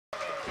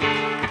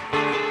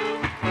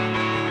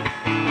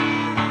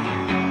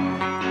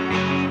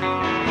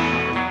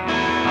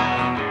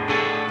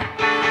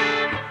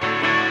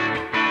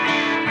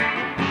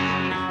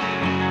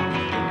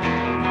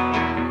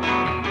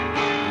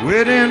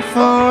Waiting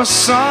for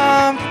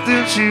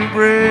something to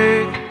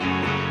break.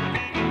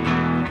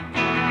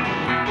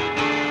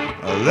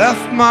 I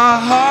left my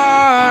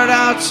heart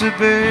out to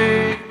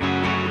bake.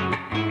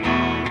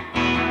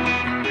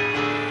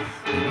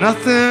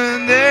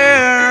 Nothing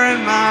there in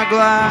my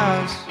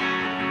glass.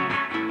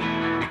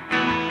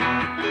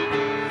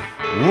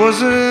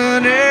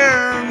 Wasn't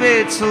air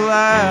made to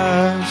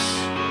last.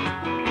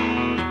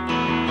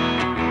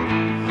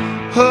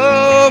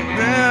 Hope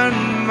in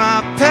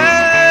my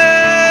past.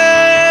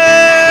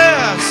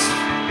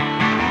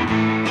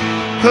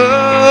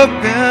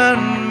 Hope in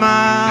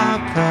my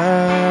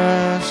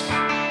past.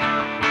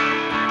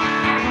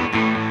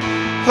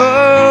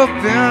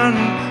 Hope in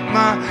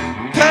my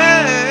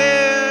past.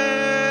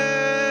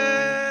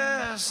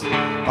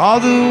 All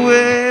the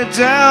way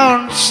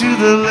down to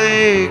the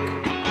lake.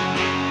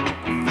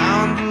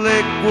 Found the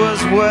lake was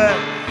wet.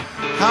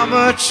 How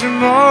much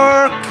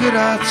more could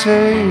I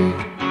take?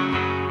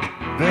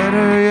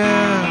 Better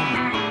yet,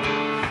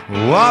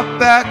 walk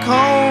back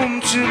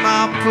home to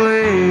my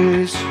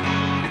place.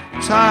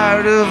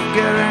 Tired of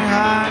getting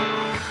high.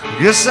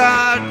 Guess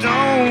I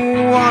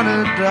don't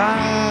wanna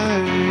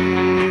die.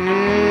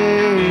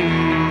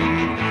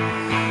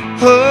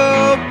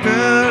 Hope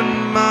in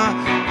my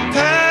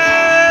past.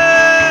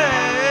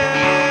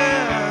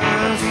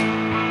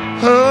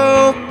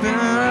 Hope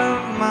in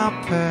my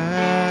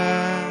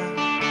past.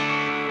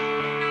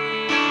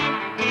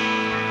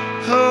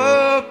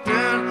 Hope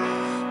in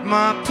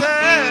my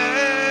past.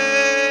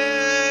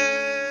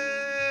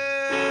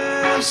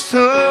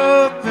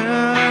 Hope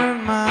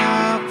in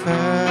my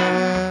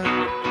past.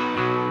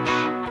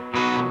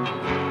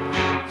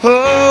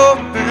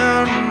 Hope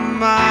in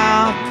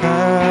my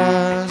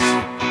past.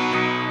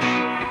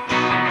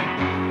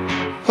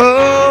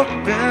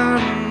 Hope in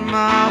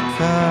my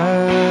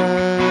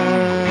past.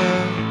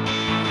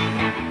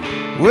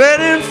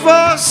 Waiting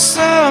for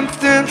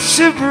something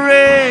to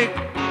break.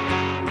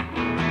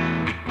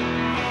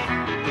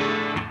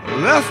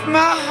 Left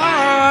my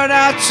heart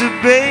out to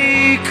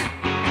bake.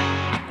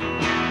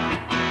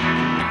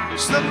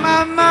 Slipped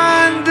my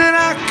mind and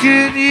I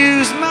could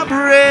use my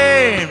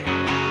brain.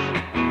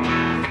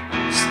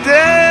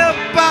 Stay up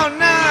all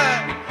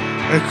night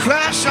and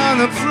crash on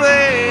the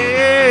plane.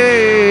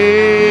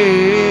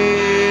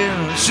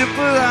 Ship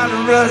without a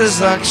rudder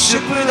is like a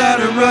ship without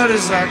a rudder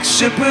is like a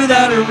ship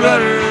without a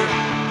rudder.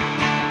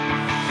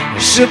 A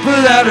ship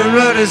without a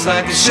rudder is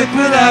like a ship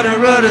without a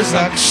rudder is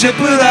like a ship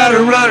without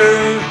a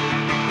rudder.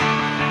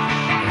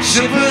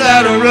 Ship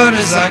without a rudder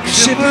is like a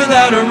ship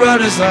without a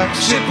rudder is like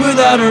a ship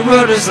without a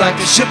rudder is like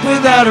a ship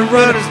without a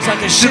rudder is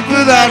like a ship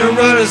without a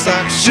rudder is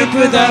like a ship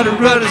without a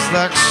rudder is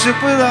like a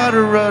ship without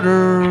a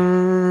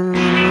rudder.